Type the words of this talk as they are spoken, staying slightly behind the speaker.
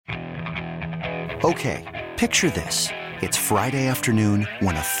Okay, picture this. It's Friday afternoon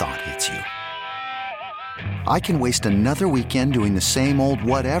when a thought hits you. I can waste another weekend doing the same old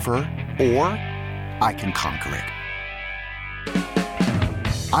whatever, or I can conquer it.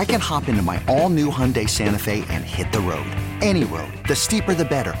 I can hop into my all-new Hyundai Santa Fe and hit the road. Any road. The steeper, the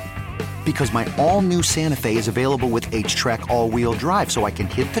better. Because my all-new Santa Fe is available with H-Track all-wheel drive, so I can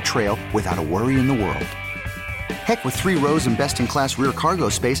hit the trail without a worry in the world. Heck, with 3 rows and best-in-class rear cargo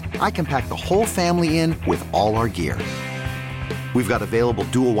space, I can pack the whole family in with all our gear. We've got available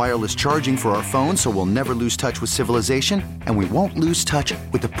dual wireless charging for our phones, so we'll never lose touch with civilization, and we won't lose touch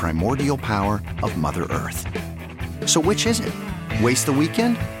with the primordial power of Mother Earth. So which is it? Waste the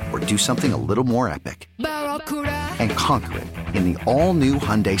weekend or do something a little more epic? And conquer it in the all-new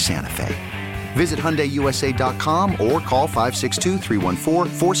Hyundai Santa Fe. Visit HyundaiUSA.com or call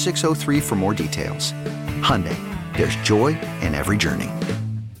 562-314-4603 for more details. Hyundai, there's joy in every journey.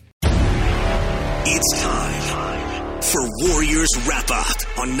 It's time for Warriors Wrap-Up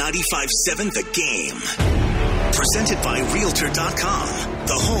on 95.7 The Game. Presented by Realtor.com,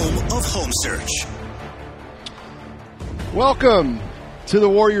 the home of home search. Welcome to the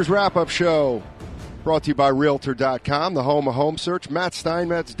Warriors Wrap-Up Show, brought to you by Realtor.com, the home of home search. Matt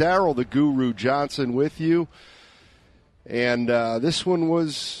Steinmetz, Daryl the Guru Johnson with you. And this one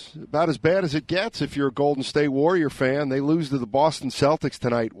was about as bad as it gets if you're a Golden State Warrior fan. They lose to the Boston Celtics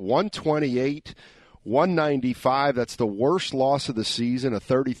tonight, 128-195. That's the worst loss of the season, a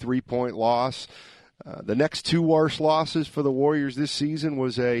 33-point loss. The next 2 worst losses for the Warriors this season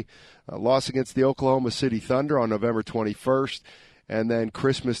was a loss against the Oklahoma City Thunder on November 21st, and then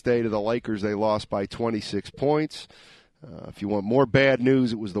Christmas Day to the Lakers, they lost by 26 points. If you want more bad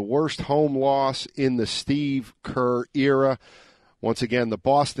news, it was the worst home loss in the Steve Kerr era. Once again, the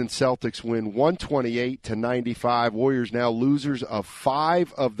Boston Celtics win 128-95. Warriors now losers of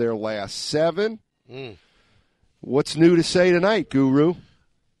 5 of their last 7. What's new to say tonight, Guru?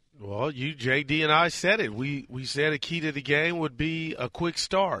 Well, you, JD, and I said it. We said a key to the game would be a quick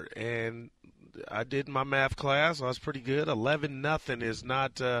start, and I did my math class. I was pretty good. 11-0 is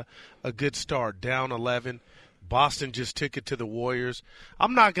not a good start. Down 11. Boston just took it to the Warriors.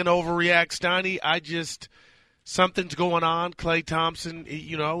 I'm not going to overreact, Steiny. Something's going on. Klay Thompson,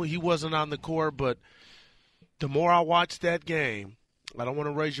 he wasn't on the court, but the more I watch that game, I don't want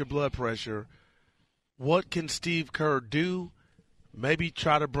to raise your blood pressure. What can Steve Kerr do? Maybe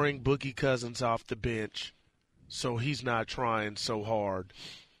try to bring Boogie Cousins off the bench so he's not trying so hard.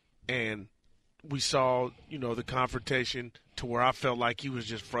 And we saw, the confrontation to where I felt like he was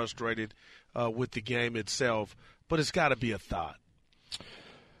just frustrated with the game itself. But it's got to be a thought.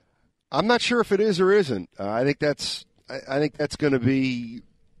 I'm not sure if it is or isn't. I think that's going to be.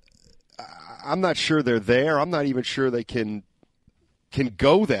 I'm not sure they're there. I'm not even sure they can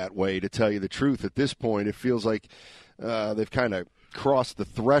go that way. To tell you the truth, at this point, it feels like they've kind of crossed the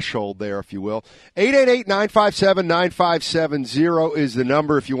threshold there, if you will. 888-957-9570 is the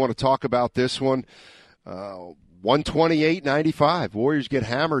number if you want to talk about this one. 128-95. Warriors get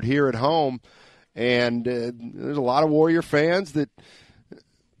hammered here at home, and there's a lot of Warrior fans that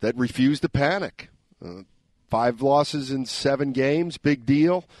refuse to panic. 5 losses in 7 games, big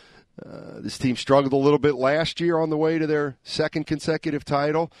deal. This team struggled a little bit last year on the way to their 2nd consecutive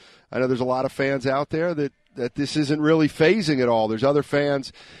title. I know there's a lot of fans out there that this isn't really phasing at all. There's other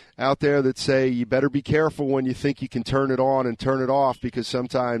fans out there that say you better be careful when you think you can turn it on and turn it off, because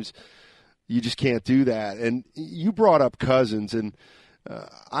sometimes you just can't do that. And you brought up Cousins, and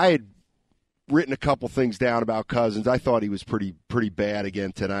I had written a couple things down about Cousins. I thought he was pretty bad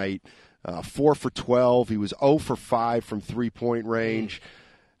again tonight. 4 for 12. He was 0 for 5 from three-point range.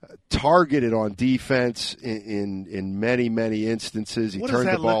 Targeted on defense in many, many instances. He turned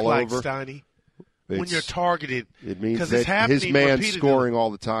the ball over. What does that look like, Steiny? When you're targeted, it means that his man's scoring all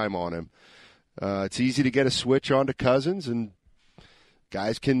the time on him. It's easy to get a switch onto Cousins, and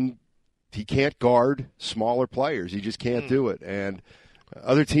guys he can't guard smaller players. He just can't do it. And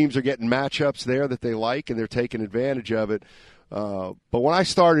other teams are getting matchups there that they like, and they're taking advantage of it. But when I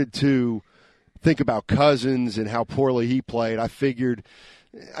started to think about Cousins and how poorly he played, I figured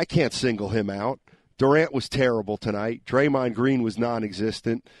I can't single him out. Durant was terrible tonight. Draymond Green was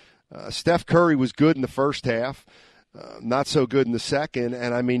non-existent. Steph Curry was good in the first half, not so good in the second.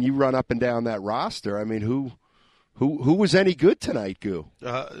 And, I mean, you run up and down that roster. I mean, who was any good tonight, Goo?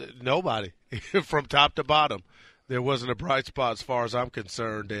 Nobody. From top to bottom. There wasn't a bright spot as far as I'm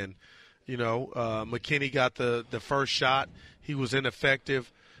concerned. And, McKinney got the first shot. He was ineffective.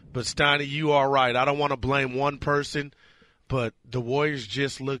 But, Steiny, you are right. I don't want to blame one person, but the Warriors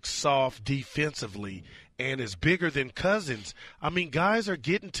just look soft defensively. and is bigger than Cousins. I mean, guys are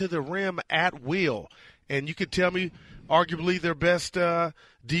getting to the rim at will. And you could tell me arguably their best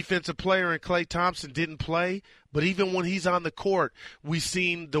defensive player in Klay Thompson didn't play. But even when he's on the court, we've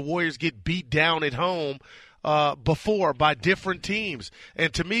seen the Warriors get beat down at home before by different teams.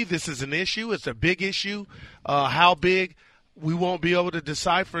 And to me, this is an issue. It's a big issue. How big, we won't be able to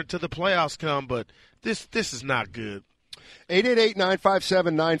decipher until the playoffs come. But this is not good.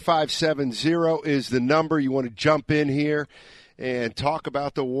 888-957-9570 is the number. You want to jump in here and talk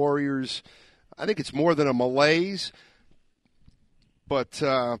about the Warriors. I think it's more than a malaise, but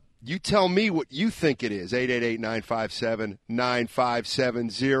you tell me what you think it is.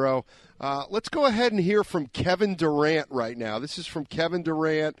 888-957-9570. Let's go ahead and hear from Kevin Durant right now. This is from Kevin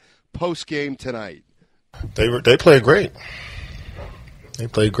Durant post-game tonight. They played great. They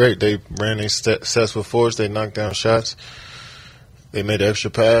played great. They ran their sets with force. They knocked down shots. They made an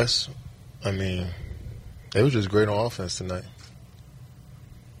extra pass. I mean, they were just great on offense tonight.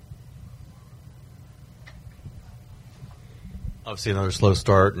 Obviously, another slow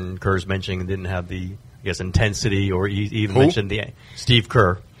start, and Kerr's mentioning didn't have the, I guess, intensity, or even mentioned the Steve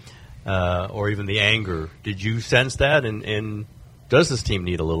Kerr, or even the anger. Did you sense that? And does this team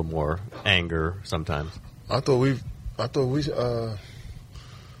need a little more anger sometimes? I thought we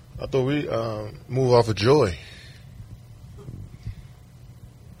move off of joy.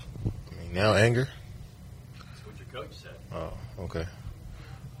 I mean, now anger. That's what your coach said. Oh, okay.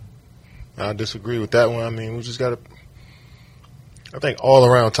 I disagree with that one. I mean, we just got to. I think all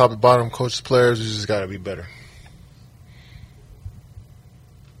around, top and bottom, coaches, players, we just got to be better.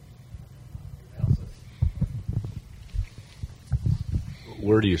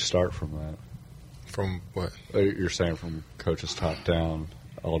 Where do you start from that? From what? You're saying from coaches top down,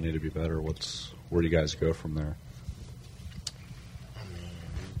 all need to be better. Where do you guys go from there?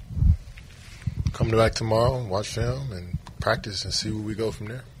 Come back tomorrow, watch film, and practice, and see where we go from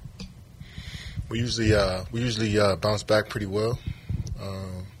there. We usually bounce back pretty well,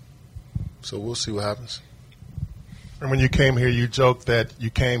 so we'll see what happens. And when you came here, you joked that you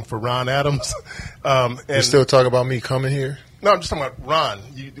came for Ron Adams. You still talk about me coming here? No, I'm just talking about Ron.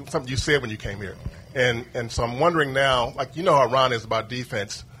 Something you said when you came here. And so I'm wondering now, like, you know how Ron is about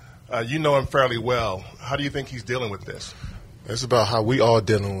defense. You know him fairly well. How do you think he's dealing with this? It's about how we all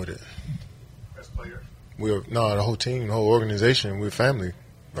dealing with it. As players? The whole team, the whole organization, we're family,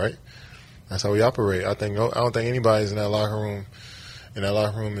 right? That's how we operate. I don't think anybody's in that locker room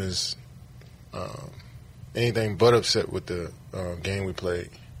is anything but upset with the game we played.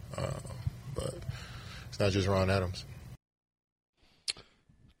 But it's not just Ron Adams.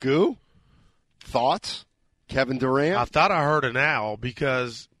 Goo? Thoughts? Kevin Durant? I thought I heard an owl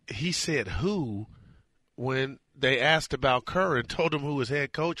because he said who when they asked about Kerr and told him who his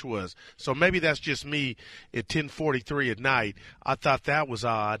head coach was. So maybe that's just me at 10:43 at night. I thought that was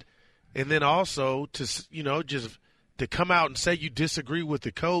odd. And then also just to come out and say you disagree with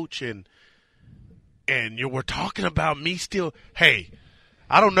the coach and you were talking about me still. Hey,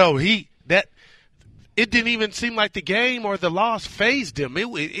 I don't know. It didn't even seem like the game or the loss fazed him.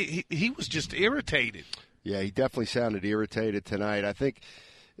 He was just irritated. Yeah, he definitely sounded irritated tonight. I think,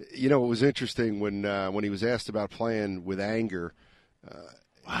 it was interesting when he was asked about playing with anger.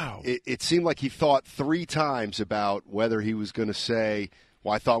 Wow. It seemed like he thought 3 times about whether he was going to say,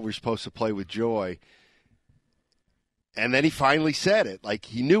 well, I thought we were supposed to play with joy. And then he finally said it. Like,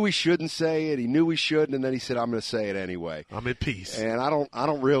 he knew he shouldn't say it. He knew he shouldn't, and then he said, I'm going to say it anyway. I'm at peace. And I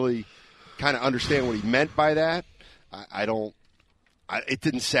don't really kind of understand what he meant by that. It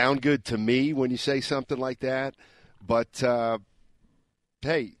didn't sound good to me when you say something like that. But,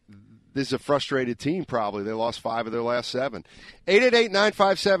 hey, this is a frustrated team probably. They lost 5 of their last 7.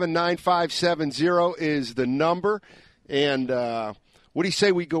 888-957-9570 is the number. And what do you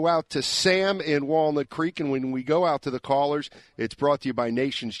say we go out to Sam in Walnut Creek? And when we go out to the callers, it's brought to you by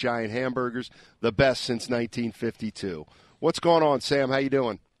Nation's Giant Hamburgers, the best since 1952. What's going on, Sam? How you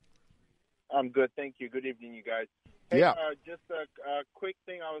doing? I'm good, thank you. Good evening, you guys. Hey, yeah. Just a quick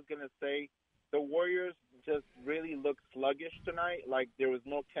thing I was going to say. The Warriors just really looked sluggish tonight. Like, there was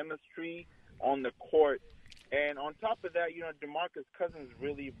no chemistry on the court. And on top of that, DeMarcus Cousins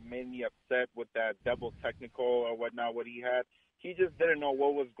really made me upset with that double technical or whatnot, what he had. He just didn't know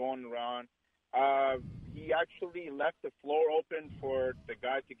what was going around. He actually left the floor open for the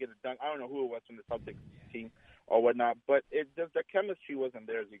guy to get a dunk. I don't know who it was from the Celtics team or whatnot, but the chemistry wasn't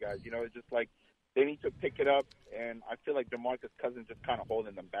there, you guys. It's just like they need to pick it up, and I feel like DeMarcus Cousins just kind of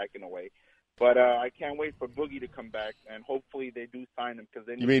holding them back in a way. But I can't wait for Boogie to come back, and hopefully they do sign him because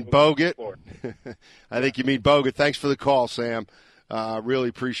they need. You mean Bogut? I think you mean Bogut. Thanks for the call, Sam. Really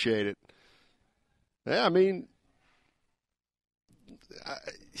appreciate it. Yeah, I mean,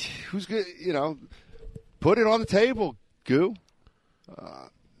 who's good? Put it on the table, Goo.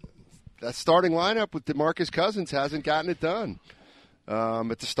 That starting lineup with DeMarcus Cousins hasn't gotten it done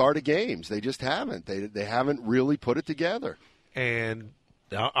at the start of games. They just haven't. They haven't really put it together. And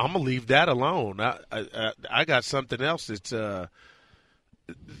I'm gonna leave that alone. I got something else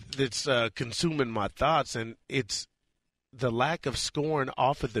that's consuming my thoughts, and it's the lack of scoring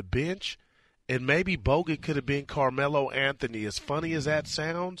off of the bench. And maybe Bogut could have been Carmelo Anthony, as funny as that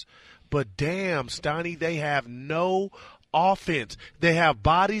sounds. But damn, Steiny, they have no offense. They have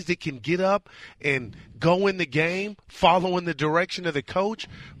bodies that can get up and go in the game, following the direction of the coach,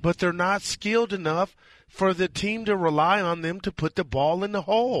 but they're not skilled enough for the team to rely on them to put the ball in the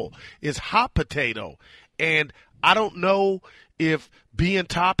hole. It's hot potato. And I don't know if being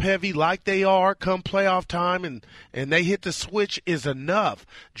top heavy like they are come playoff time and they hit the switch is enough.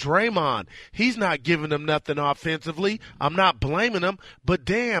 Draymond, he's not giving them nothing offensively. I'm not blaming him, but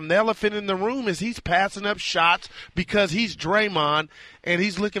damn, the elephant in the room is he's passing up shots because he's Draymond and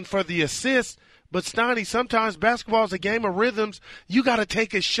he's looking for the assist. But Steiny, sometimes basketball is a game of rhythms. You got to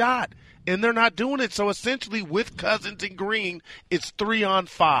take a shot. And they're not doing it. So essentially with Cousins and Green, it's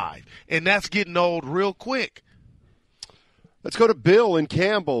 3-on-5. And that's getting old real quick. Let's go to Bill in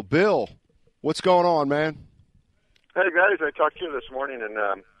Campbell. Bill, what's going on, man? Hey, guys, I talked to you this morning, and,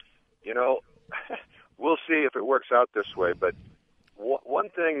 we'll see if it works out this way. But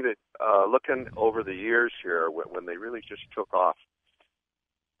one thing that, looking over the years here, when they really just took off,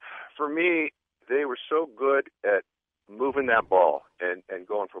 for me, they were so good at moving that ball and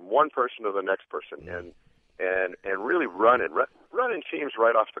going from one person to the next person and really running teams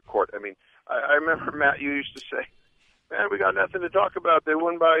right off the court. I mean, I remember, Matt, you used to say, man, we got nothing to talk about. They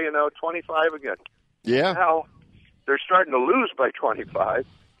won by, 25 again. Yeah. Now they're starting to lose by 25,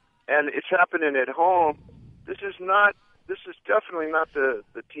 and it's happening at home. This is definitely not the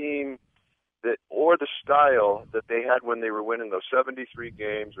team that or the style that they had when they were winning those 73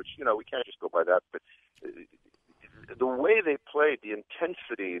 games, which, we can't just go by that, but the way they played, the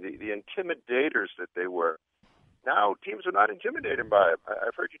intensity, the intimidators that they were. Now teams are not intimidated by it.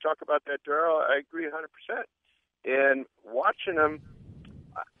 I've heard you talk about that, Darryl. I agree 100%. And watching them,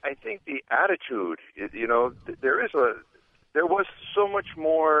 I think the attitude, there was so much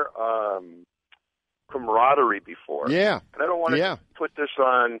more camaraderie before. Yeah. And I don't want to put this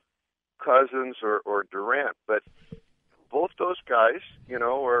on Cousins or Durant, but both those guys,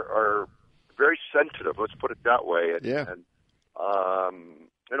 are very sensitive. Let's put it that way. And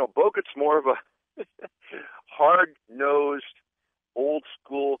Bogut's more of a hard-nosed,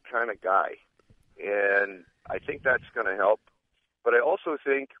 old-school kind of guy. And I think that's going to help. But I also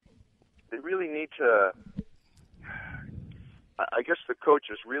think they really need to, I guess the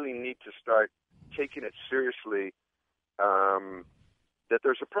coaches really need to start taking it seriously, that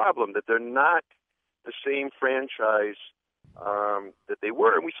there's a problem, that they're not the same franchise that they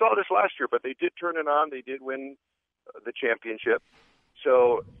were. And we saw this last year, but they did turn it on. They did win the championship.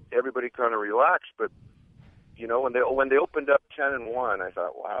 So everybody kind of relaxed. But, when they opened up 10-1, I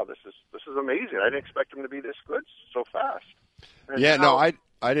thought, wow, this is amazing. I didn't expect them to be this good so fast. And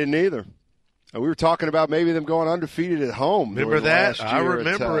I didn't either. We were talking about maybe them going undefeated at home. Remember that? I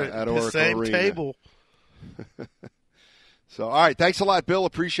remember it. At the Oracle same Arena. table. So, all right, thanks a lot, Bill.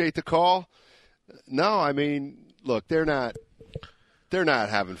 Appreciate the call. No, I mean, look, they're not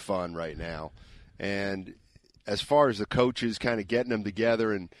having fun right now. And as far as the coaches kind of getting them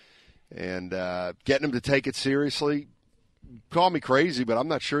together and getting them to take it seriously, call me crazy, but I'm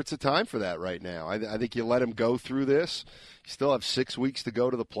not sure it's the time for that right now. I think you let them go through this. You still have 6 weeks to go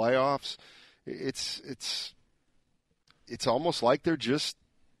to the playoffs. It's almost like they're just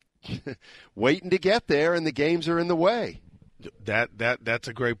waiting to get there, and the games are in the way. That's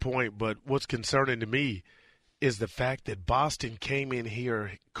a great point. But what's concerning to me is the fact that Boston came in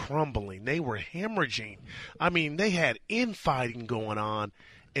here crumbling. They were hemorrhaging. I mean, they had infighting going on.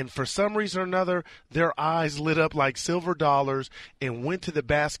 And for some reason or another, their eyes lit up like silver dollars and went to the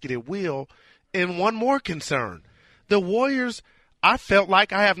basket at will. And one more concern. The Warriors, I felt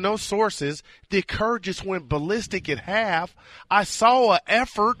like, I have no sources, the Kerr just went ballistic at half. I saw an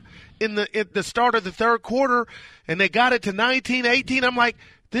effort at the start of the third quarter, and they got it to 19-18. I'm like,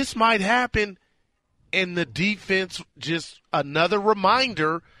 this might happen. And the defense, just another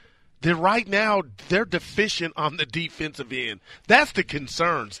reminder that right now they're deficient on the defensive end. That's the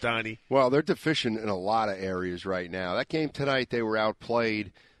concern, Steiny. Well, they're deficient in a lot of areas right now. That game tonight, they were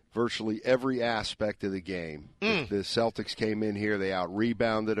outplayed virtually every aspect of the game. The Celtics came in here. They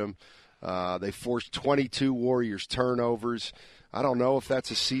out-rebounded them. They forced 22 Warriors turnovers. I don't know if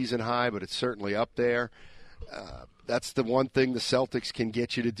that's a season high, but it's certainly up there. That's the one thing the Celtics can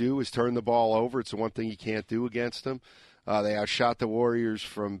get you to do is turn the ball over. It's the one thing you can't do against them. They outshot the Warriors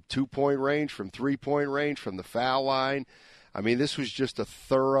from 2-point range, from 3-point range, from the foul line. I mean, this was just a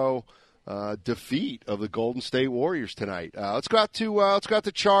thorough defeat of the Golden State Warriors tonight. Let's go out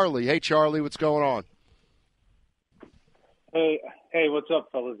to Charlie. Hey, Charlie, what's going on? Hey, what's up,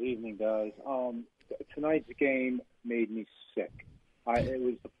 fellas? Evening, guys. Tonight's game made me sick. It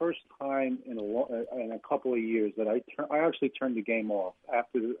was the first time in a couple of years that I actually turned the game off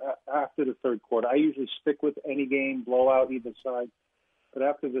after the third quarter. I usually stick with any game, blowout either side. But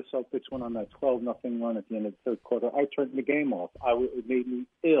after the Celtics went on that 12-0 run at the end of the third quarter, I turned the game off. It made me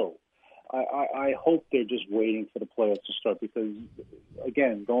ill. I hope they're just waiting for the playoffs to start because,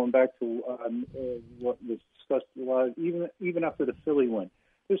 again, going back to what was discussed a lot, even after the Philly win,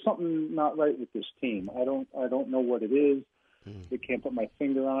 there's something not right with this team. I don't know what it is. I can't put my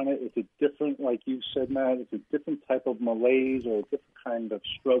finger on it. It's a different, like you said, Matt, it's a different type of malaise or a different kind of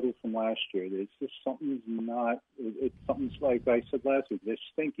struggle from last year. It's just something's like I said last week, they're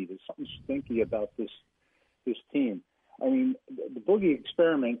stinky. There's something stinky about this team. I mean, the Boogie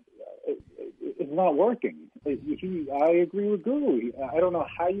experiment is not working. I agree with Guru. I don't know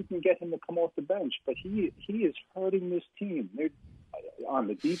how you can get him to come off the bench, but he is hurting this team. They're on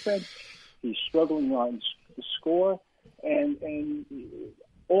the defense. He's struggling on the score. And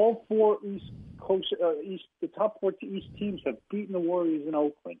all four the top 4 East teams have beaten the Warriors in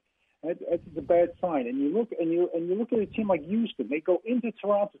Oakland. That's a bad sign. And you look at a team like Houston. They go into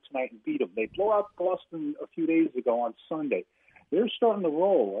Toronto tonight and beat them. They blow out Boston a few days ago on Sunday. They're starting to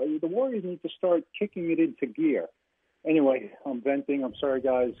roll. The Warriors need to start kicking it into gear. Anyway, I'm venting. I'm sorry,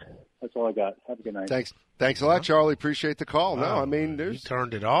 guys. That's all I got. Have a good night. Thanks a lot, Charlie. Appreciate the call. Wow. No, I mean, you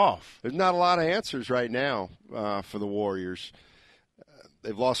turned it off. There's not a lot of answers right now for the Warriors.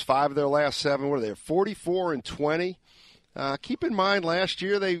 They've lost 5 of their last 7. What are they? 44-20. Keep in mind, last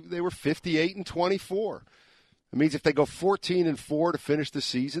year they were 58-24. It means if they go 14-4 to finish the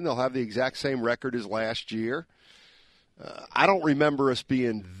season, they'll have the exact same record as last year. I don't remember us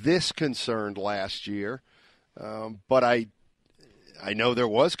being this concerned last year, but I know there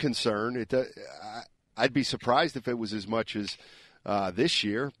was concern. I'd be surprised if it was as much as this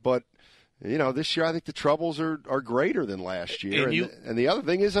year, but this year I think the troubles are greater than last year. And the other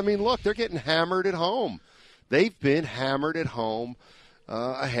thing is, I mean, look, they're getting hammered at home. They've been hammered at home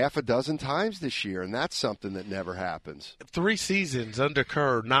a half a dozen times this year, and that's something that never happens. 3 seasons under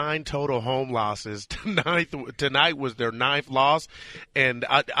Kerr, 9 total home losses. Tonight was their 9th loss, and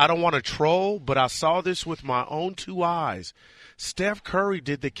I don't want to troll, but I saw this with my own 2 eyes. Steph Curry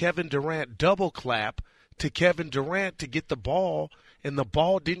did the Kevin Durant double clap to Kevin Durant to get the ball, and the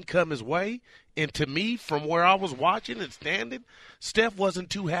ball didn't come his way. And to me, from where I was watching and standing, Steph wasn't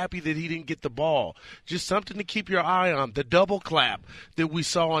too happy that he didn't get the ball. Just something to keep your eye on. The double clap that we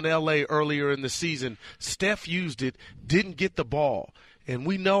saw in L.A. earlier in the season, Steph used it, didn't get the ball. And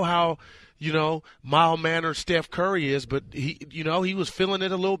we know how, mild-mannered Steph Curry is, but he was feeling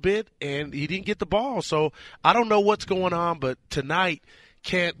it a little bit, and he didn't get the ball. So I don't know what's going on, but tonight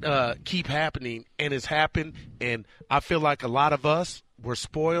can't keep happening, and it's happened, and I feel like a lot of us, we're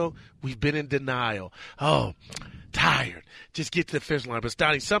spoiled. We've been in denial. Oh, tired. Just get to the finish line. But,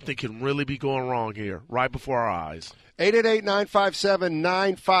 Stoney, something can really be going wrong here right before our eyes.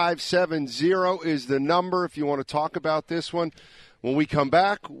 888-957-9570 is the number if you want to talk about this one. When we come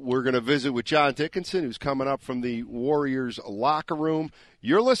back, we're going to visit with John Dickinson, who's coming up from the Warriors locker room.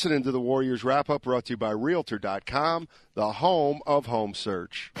 You're listening to the Warriors Wrap-Up, brought to you by Realtor.com, the home of home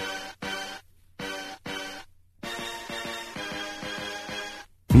search.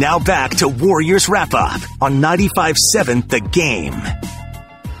 Now back to Warriors Wrap-Up on 95.7 The Game.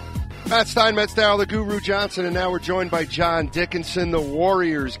 Matt Steinmetz, Darryl the Guru Johnson, and now we're joined by John Dickinson. The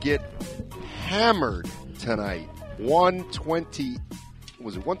Warriors get hammered tonight.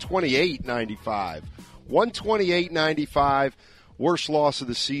 128-95. 128-95. Worst loss of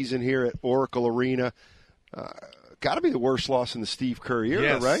the season here at Oracle Arena. Got to be the worst loss in the Steve Kerr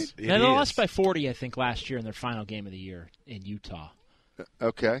era, right? They lost by 40, I think, last year in their final game of the year in Utah.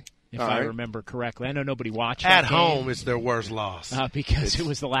 Okay. If I remember correctly. I know nobody watched at that home. game. It's their worst loss. Because it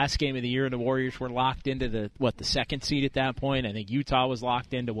was the last game of the year, and the Warriors were locked into the second seed at that point. I think Utah was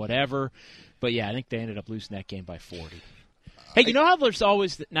locked into whatever. But, yeah, I think they ended up losing that game by 40. Hey, you know how there's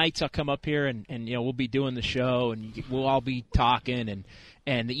always the nights I'll come up here and we'll be doing the show and we'll all be talking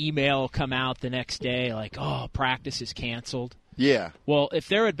and the email will come out the next day like, oh, practice is canceled. Yeah. Well, if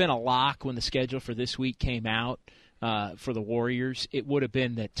there had been a lock when the schedule for this week came out for the Warriors, it would have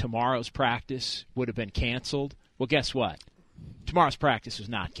been that tomorrow's practice would have been canceled. Well, guess what? tomorrow's practice was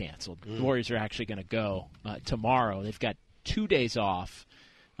not canceled. The Warriors are actually going to go tomorrow. They've got 2 days off,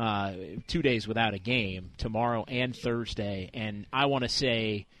 2 days without a game, tomorrow and Thursday. And I want to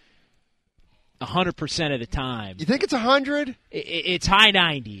say 100% of the time. You think it's 100? It's high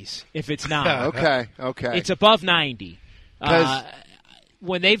 90s if it's not. Okay. It's above 90.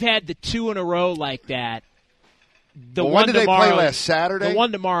 When they've had the 2 in a row like that, when did they play last Saturday? The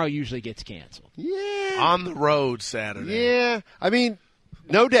one tomorrow usually gets canceled. Yeah. On the road Saturday. Yeah. I mean,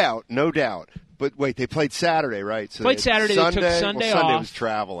 no doubt. But wait, they played Saturday, right? So played Saturday. Sunday, they took Sunday Sunday off. was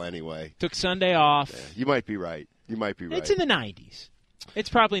travel anyway. Took Sunday off. Yeah, you might be right. It's in the 90s. It's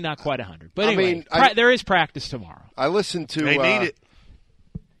probably not quite 100. But I anyway, mean, there is practice tomorrow. I listened to they need it.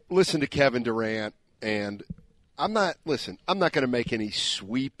 Listen to Kevin Durant, and I'm not going to make any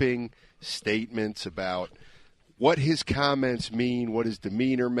sweeping statements about what his comments mean, what his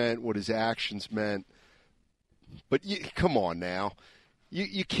demeanor meant, what his actions meant. But come on now.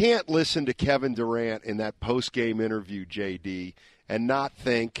 You can't listen to Kevin Durant in that post-game interview, JD, and not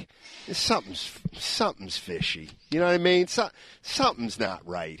think something's fishy. You know what I mean? Something's not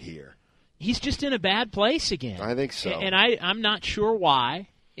right here. He's just in a bad place again. I think so. And I'm not sure why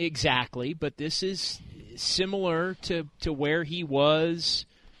exactly, but this is similar to where he was,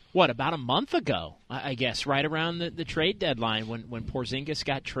 about a month ago, I guess, right around the trade deadline when Porzingis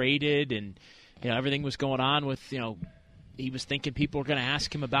got traded and everything was going on with, he was thinking people were going to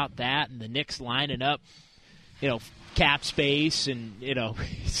ask him about that and the Knicks lining up, cap space and,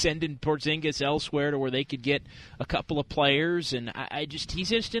 sending Porzingis elsewhere to where they could get a couple of players. And he's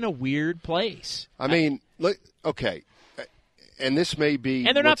just in a weird place. I mean, look, okay. And this may be.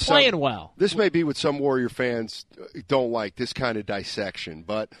 And they're not playing well. This may be what some Warrior fans don't like, this kind of dissection.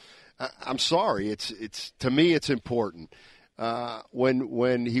 But I'm sorry. It's to me, it's important.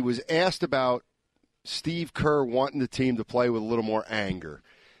 When he was asked about Steve Kerr wanting the team to play with a little more anger,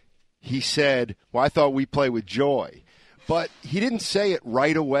 he said, well, I thought we play with joy. But he didn't say it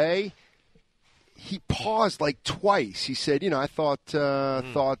right away. He paused like twice. He said, I thought,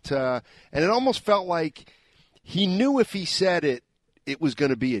 and it almost felt like he knew if he said it, it was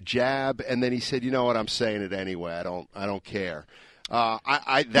going to be a jab. And then he said, you know what, I'm saying it anyway. I don't care.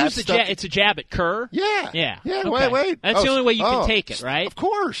 It's a jab at Kerr? Yeah. Okay. Wait. That's the only way you can take it, right? Of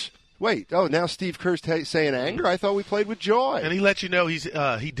course. Wait. Now Steve Kerr's saying anger? I thought we played with joy. And he let you know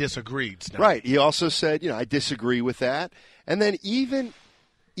he disagreed. Right. He also said, I disagree with that. And then even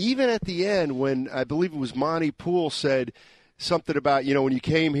at the end, when I believe it was Monty Poole said something about, when you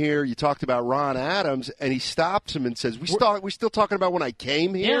came here, you talked about Ron Adams, and he stops him and says, we still talking about when I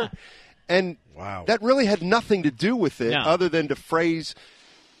came here? Yeah. And that really had nothing to do with it other than to phrase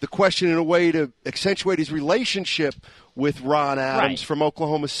the question in a way to accentuate his relationship with Ron Adams from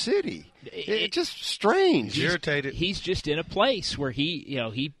Oklahoma City. It's just strange. He's irritated. He's just in a place where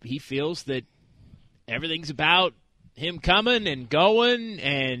he feels that everything's about him coming and going,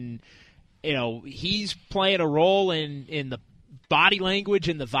 and he's playing a role in the body language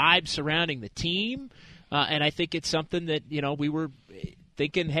and the vibe surrounding the team. And I think it's something that we were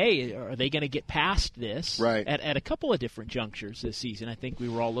thinking, hey, are they going to get past this? Right. At a couple of different junctures this season, I think we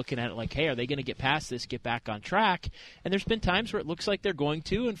were all looking at it like, hey, are they going to get past this, get back on track? And there's been times where it looks like they're going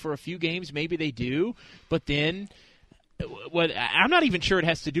to, and for a few games maybe they do, but then I'm not even sure it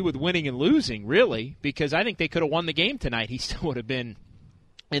has to do with winning and losing, really, because I think they could have won the game tonight. He still would have been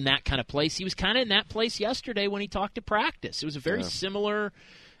in that kind of place. He was kind of in that place yesterday when he talked to practice. It was a very similar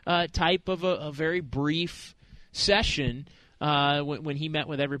type of a very brief session when he met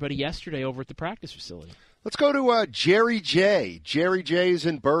with everybody yesterday over at the practice facility. Let's go to Jerry J. Jerry J is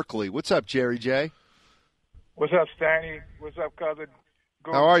in Berkeley. What's up, Jerry J? What's up, Stanley? What's up, cousin?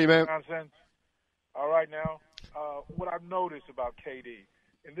 How are you, man? Nonsense. All right, now. What I've noticed about KD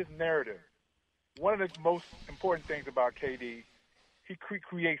in this narrative, one of the most important things about KD, he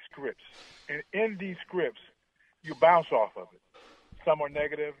creates scripts. And in these scripts, you bounce off of it. Some are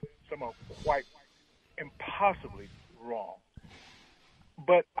negative, some are quite impossibly wrong.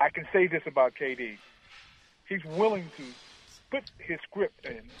 But I can say this about KD. He's willing to put his script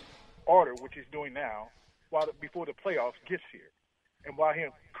in order, which he's doing now, before the playoffs gets here. And while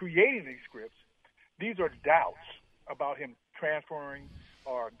him creating these scripts, these are doubts about him transferring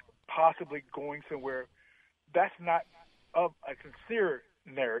or possibly going somewhere. That's not of a sincere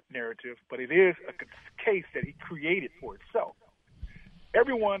narrative, but it is a case that he created for itself.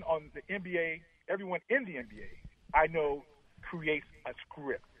 Everyone on the NBA, everyone in the NBA, I know, creates a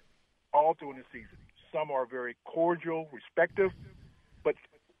script all during the season. Some are very cordial, respectful, but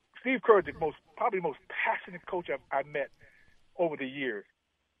Steve Kerr is probably the most passionate coach I've met over the years.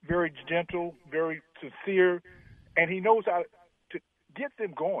 Very gentle, very sincere, and he knows how to get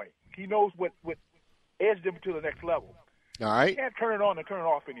them going. He knows what edge them to the next level. All right. You can't turn it on and turn it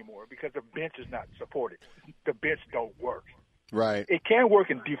off anymore because the bench is not supported. The bench don't work. Right. It can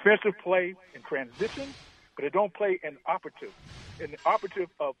work in defensive play and transition, but it don't play in operative. In the operative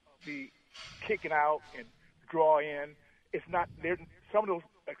of the kicking out and draw in, it's not there. Some of those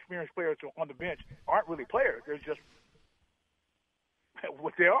experienced players on the bench aren't really players. They're just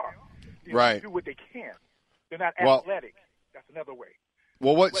what they are. Right. They do what they can. They're not athletic. That's another way.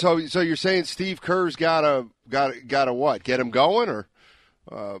 Well, what? So you're saying Steve Kerr's got to what? Get him going, or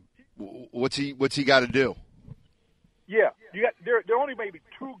what's he got to do? Yeah, there are only maybe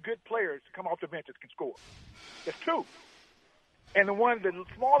two good players to come off the bench that can score. There's two, and the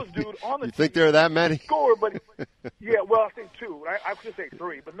smallest dude on the You think there are that many? Score, but yeah, well, I say two. I could say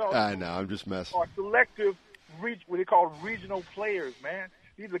three, but no. I know. I'm just messing. Are selective, what they call regional players, man.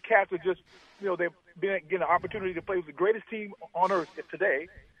 These are cats that just, they've been getting an opportunity to play with the greatest team on earth today,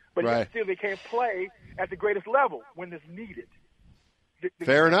 but right. still they can't play at the greatest level when it's needed.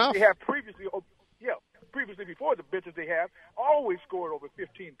 Fair enough. They have previously before the benches they have always scored over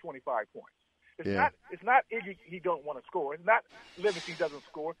 15, 25 points. It's not Iggy he don't want to score. It's not Livingston doesn't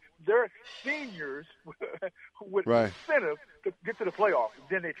score. They're seniors with incentive to get to the playoffs, and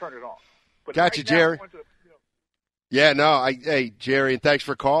then they turn it on. But Got you, Jerry. Yeah, no, hey, Jerry, and thanks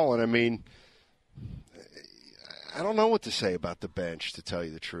for calling. I mean, I don't know what to say about the bench, to tell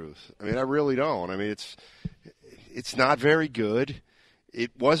you the truth. I mean, I really don't. I mean, it's not very good.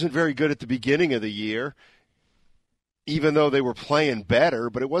 It wasn't very good at the beginning of the year, even though they were playing better,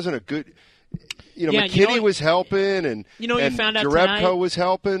 but it wasn't a good – McKinney was helping and you found out Jerebko tonight, was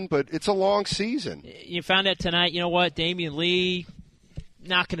helping, but it's a long season. You found out tonight, you know what, Damian Lee,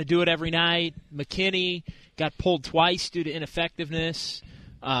 not going to do it every night. McKinney got pulled twice due to ineffectiveness.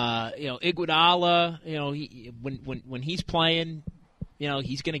 Iguodala, when he's playing,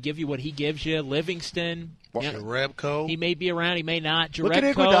 he's going to give you what he gives you. Livingston, Jerebko, he may be around, he may not. Jerebko, look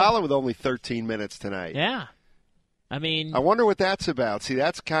at Iguodala with only 13 minutes tonight. Yeah, I mean, I wonder what that's about. See,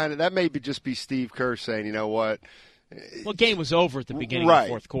 that may just be Steve Kerr saying, you know what? Well, game was over at the beginning of the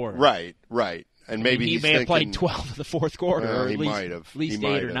fourth quarter. Right. And maybe he may have played 12 in the fourth quarter, or at least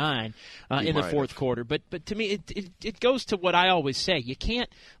 8 or 9 in the fourth quarter. But to me, it goes to what I always say. You can't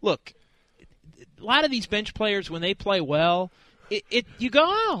look. A lot of these bench players, when they play well, you go,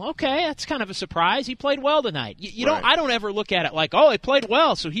 oh, okay, that's kind of a surprise. He played well tonight. You don't. I don't ever look at it like, oh, he played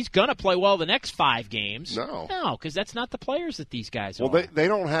well, so he's gonna play well the next 5 games. No, because that's not the players that these guys are. Well, they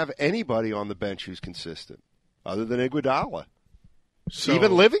don't have anybody on the bench who's consistent other than Iguodala. So,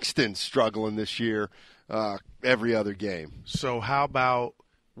 even Livingston's struggling this year every other game. So how about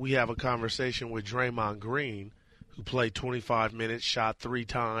we have a conversation with Draymond Green, who played 25 minutes, shot 3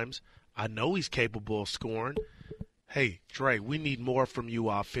 times. I know he's capable of scoring. Hey, Dre, we need more from you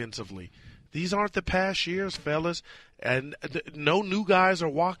offensively. These aren't the past years, fellas, and no new guys are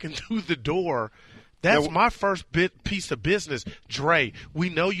walking through the door. That's my first piece of business. Dre, we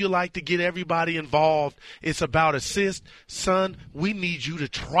know you like to get everybody involved. It's about assists. Son, we need you to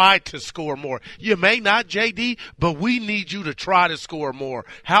try to score more. You may not, JD, but we need you to try to score more.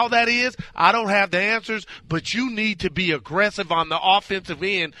 How that is, I don't have the answers, but you need to be aggressive on the offensive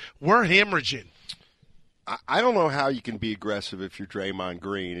end. We're hemorrhaging. I don't know how you can be aggressive if you're Draymond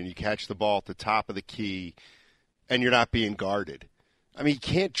Green and you catch the ball at the top of the key and you're not being guarded. I mean, you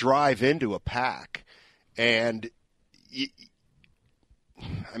can't drive into a pack. And, you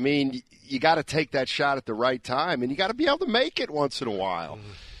got to take that shot at the right time, and you got to be able to make it once in a while.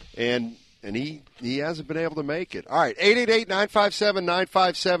 And he hasn't been able to make it. All right,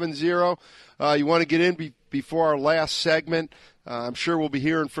 888-957-9570. You want to get in before our last segment. I'm sure we'll be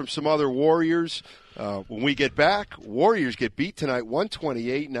hearing from some other Warriors. When we get back, Warriors get beat tonight,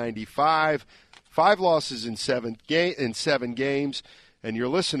 128-95. 5 losses in 7 games. And you're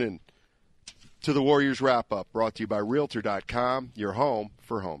listening to the Warriors Wrap-Up, brought to you by Realtor.com, your home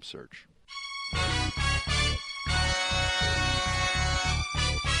for home search.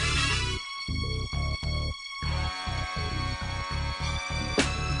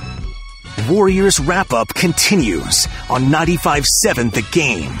 Warriors Wrap-Up continues on 95.7 The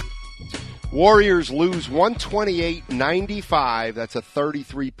Game. Warriors lose 128-95. That's a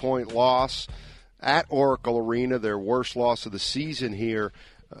 33-point loss at Oracle Arena, their worst loss of the season here.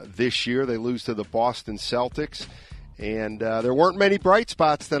 This year, they lose to the Boston Celtics. And there weren't many bright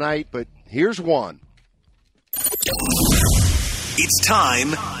spots tonight, but here's one. It's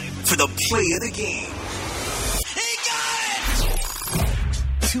time for the play of the game.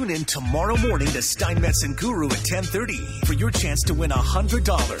 Tune in tomorrow morning to Steinmetz and Guru at 10:30 for your chance to win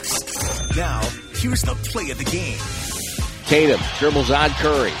 $100. Now, Here's the play of the game. Tatum dribbles on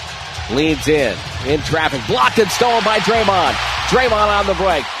Curry. Leans in traffic. Blocked and stolen by Draymond. Draymond on the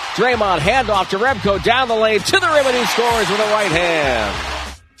break. Draymond handoff to Remco down the lane to the rim, and he scores with a right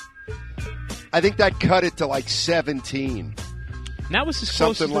hand. I think that cut it to like 17. And that was as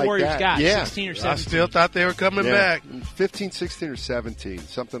close as the Warriors got, 16 or 17. I still thought they were coming back. 15, 16, or 17,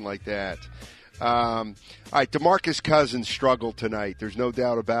 something like that. All right, DeMarcus Cousins struggled tonight. There's no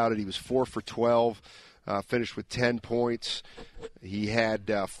doubt about it. He was 4 for 12, finished with 10 points. He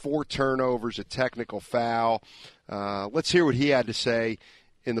had 4 turnovers, a technical foul. Let's hear what he had to say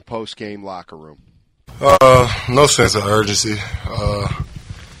in the post-game locker room. No sense of urgency.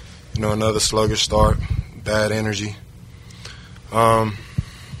 Another sluggish start, bad energy. That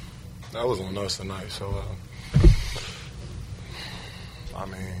was on us tonight. So,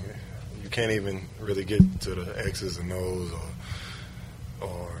 you can't even really get to the X's and O's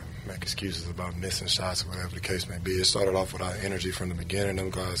or make excuses about missing shots or whatever the case may be. It started off with our energy from the beginning. Them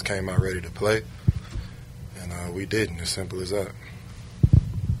guys came out ready to play, and we didn't. As simple as that.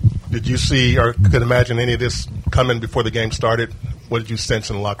 Did you see or could imagine any of this coming before the game started? What did you sense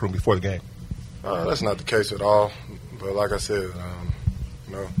in the locker room before the game? That's not the case at all. But like I said,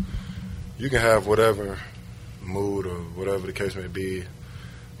 you can have whatever mood or whatever the case may be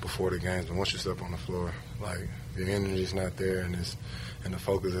before the games, but once you step on the floor, like the energy's not there and the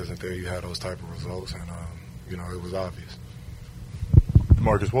focus isn't there, you have those type of results, and it was obvious.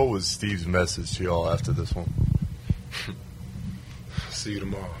 Marcus, what was Steve's message to y'all after this one? See you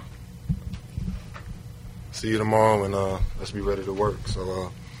tomorrow. See you tomorrow, and let's be ready to work.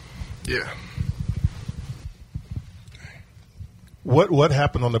 So, yeah. What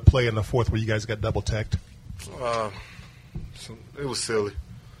happened on the play in the fourth where you guys got double-tacked? It was silly.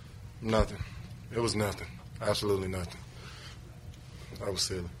 Nothing. It was nothing. Absolutely nothing. That was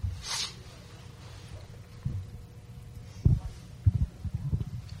silly.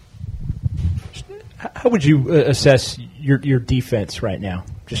 How would you assess your defense right now,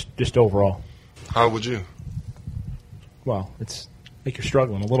 just overall? How would you? Well, it's like you're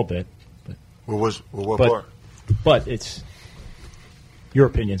struggling a little bit. But, what part? But it's your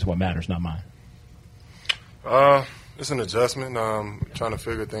opinion's what matters, not mine. It's an adjustment. Trying to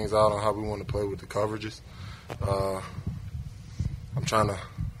figure things out on how we want to play with the coverages. I'm trying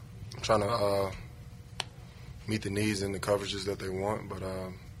to meet the needs and the coverages that they want, but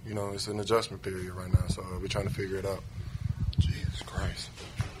it's an adjustment period right now, so we're trying to figure it out. Jesus Christ.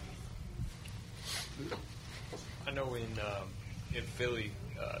 I know in Philly,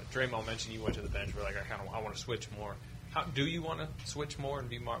 Draymond mentioned you went to the bench. We're like, I want to switch more. How do you want to switch more and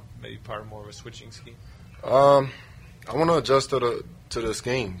be maybe part of more of a switching scheme? I want to adjust to the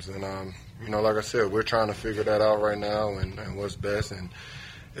schemes, and like I said, we're trying to figure that out right now and what's best. And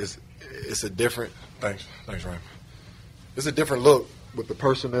it's a different. Thanks, Ryan. It's a different look with the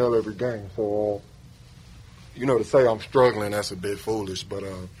personnel every game. So, to say I'm struggling, that's a bit foolish, but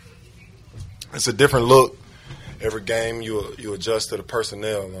it's a different look every game. You adjust to the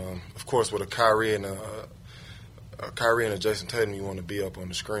personnel. Of course, with a Kyrie and a Jason Tatum, you want to be up on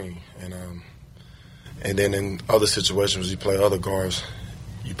the screen, and then in other situations, you play other guards,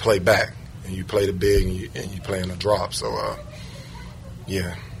 you play back, and you play the big, and you play in a drop. So,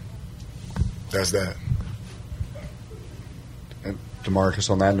 yeah, that's that. And DeMarcus,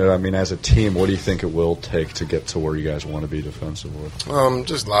 on that note, as a team, what do you think it will take to get to where you guys want to be defensively?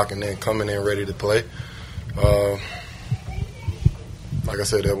 Just locking in, coming in ready to play. Like I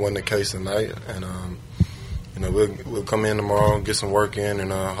said, that wasn't the case tonight, and we'll come in tomorrow, get some work in,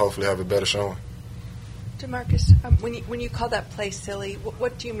 and hopefully have a better showing. DeMarcus, when you call that play silly,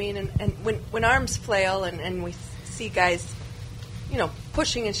 what do you mean? And when arms flail and we see guys,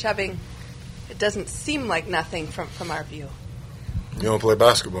 pushing and shoving, it doesn't seem like nothing from our view. You don't play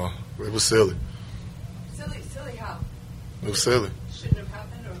basketball. It was silly. Silly how? It was silly. Shouldn't have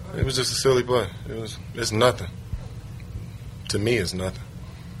happened? Or? It was just a silly play. It's nothing. To me, it's nothing.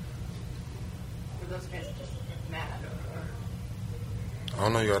 Were those guys just mad? I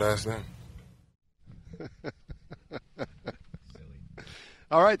don't know. You got to ask them.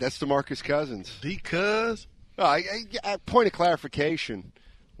 All right, that's DeMarcus Cousins. Because point of clarification.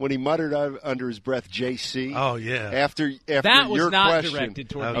 When he muttered under his breath, "JC." Oh yeah. After that was your not question, directed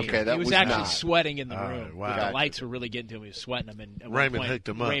toward me. Okay, that he was actually not. sweating in the room. Right, wow. The lights were really getting to him. He was sweating them, and at Raymond one point, hooked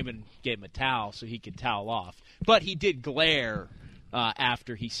him up. Raymond gave him a towel so he could towel off. But he did glare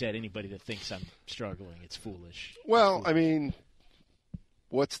after he said, "Anybody that thinks I'm struggling, it's foolish." Well,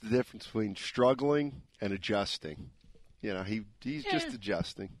 what's the difference between struggling and adjusting? He's just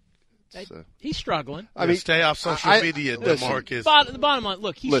adjusting. He's struggling. I mean, stay off social media, DeMarcus. The bottom line,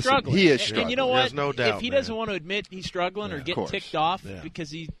 look, he's struggling. He is struggling. And you know what? There's no doubt, if he doesn't want to admit he's struggling or get ticked off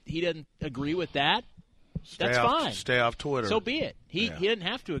because he doesn't agree with that, that's fine. Stay off Twitter. So be it. He didn't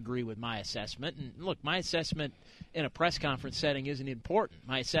have to agree with my assessment. And look, my assessment in a press conference setting isn't important.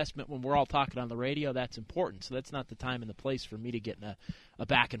 My assessment when we're all talking on the radio, that's important. So that's not the time and the place for me to get in a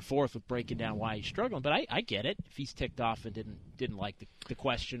back and forth with breaking down why he's struggling. But I get it. If he's ticked off and didn't like the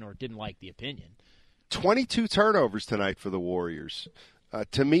question or didn't like the opinion. 22 turnovers tonight for the Warriors.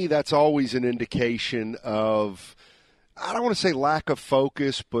 To me, that's always an indication of, I don't want to say lack of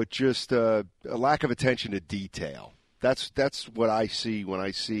focus, but just a lack of attention to detail. That's what I see when I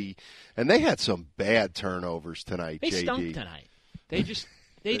see. And they had some bad turnovers tonight, They JD. stunk tonight. They just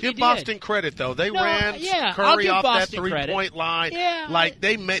they give did. Boston credit though. They ran I'll Curry give off Boston that 3-point line. Yeah, like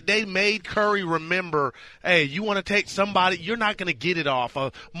they made Curry remember, hey, you want to take somebody, you're not going to get it off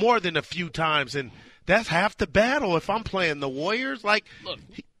more than a few times, and that's half the battle. If I'm playing the Warriors, like look,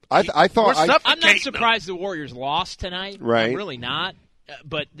 I thought I'm not surprised the Warriors lost tonight. Right. I'm really not.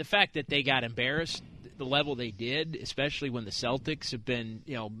 But the fact that they got embarrassed the level they did, especially when the Celtics have been,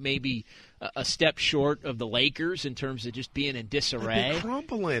 maybe a step short of the Lakers in terms of just being in disarray. They're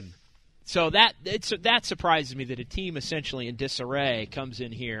crumbling. So that surprises me that a team essentially in disarray comes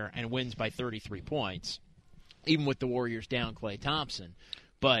in here and wins by 33 points, even with the Warriors down Klay Thompson.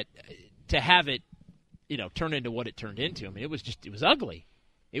 But to have it, turn into what it turned into, I mean, it was ugly.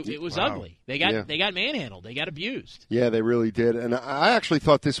 It was ugly. They got manhandled. They got abused. Yeah, they really did. And I actually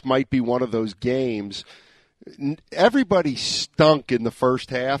thought this might be one of those games. Everybody stunk in the first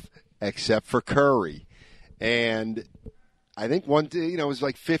half except for Curry. And I think it was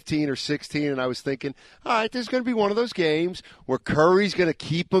like 15 or 16, and I was thinking, all right, there's going to be one of those games where Curry's going to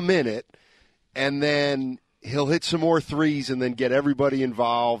keep them in it, and then he'll hit some more threes and then get everybody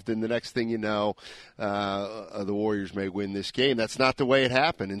involved, and the next thing you know, the Warriors may win this game. That's not the way it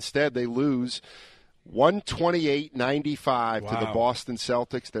happened. Instead, they lose 128-95 to the Boston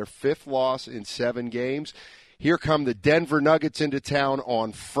Celtics, their fifth loss in 7 games. Here come the Denver Nuggets into town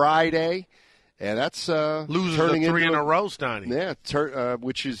on Friday, and that's losing turning 3 into in a row, Steiny. Yeah,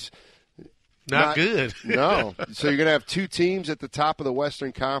 which is not good. No. So you're going to have 2 teams at the top of the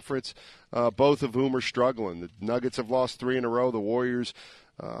Western Conference, both of whom are struggling. The Nuggets have lost 3 in a row. The Warriors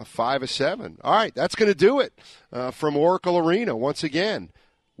 5 of 7. All right, that's going to do it from Oracle Arena once again.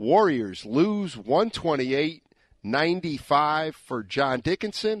 Warriors lose 128-95 for John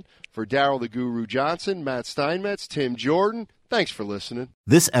Dickinson, for Darryl the Guru Johnson, Matt Steinmetz, Tim Jordan. Thanks for listening.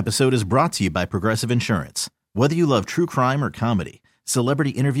 This episode is brought to you by Progressive Insurance. Whether you love true crime or comedy,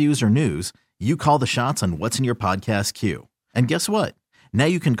 celebrity interviews or news, you call the shots on what's in your podcast queue. And guess what? Now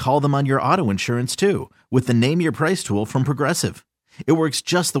you can call them on your auto insurance too with the Name Your Price tool from Progressive. It works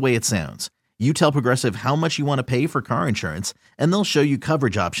just the way it sounds. You tell Progressive how much you want to pay for car insurance, and they'll show you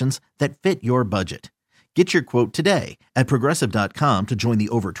coverage options that fit your budget. Get your quote today at Progressive.com to join the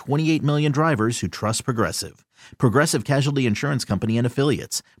over 28 million drivers who trust Progressive. Progressive Casualty Insurance Company and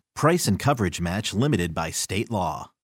Affiliates. Price and coverage match limited by state law.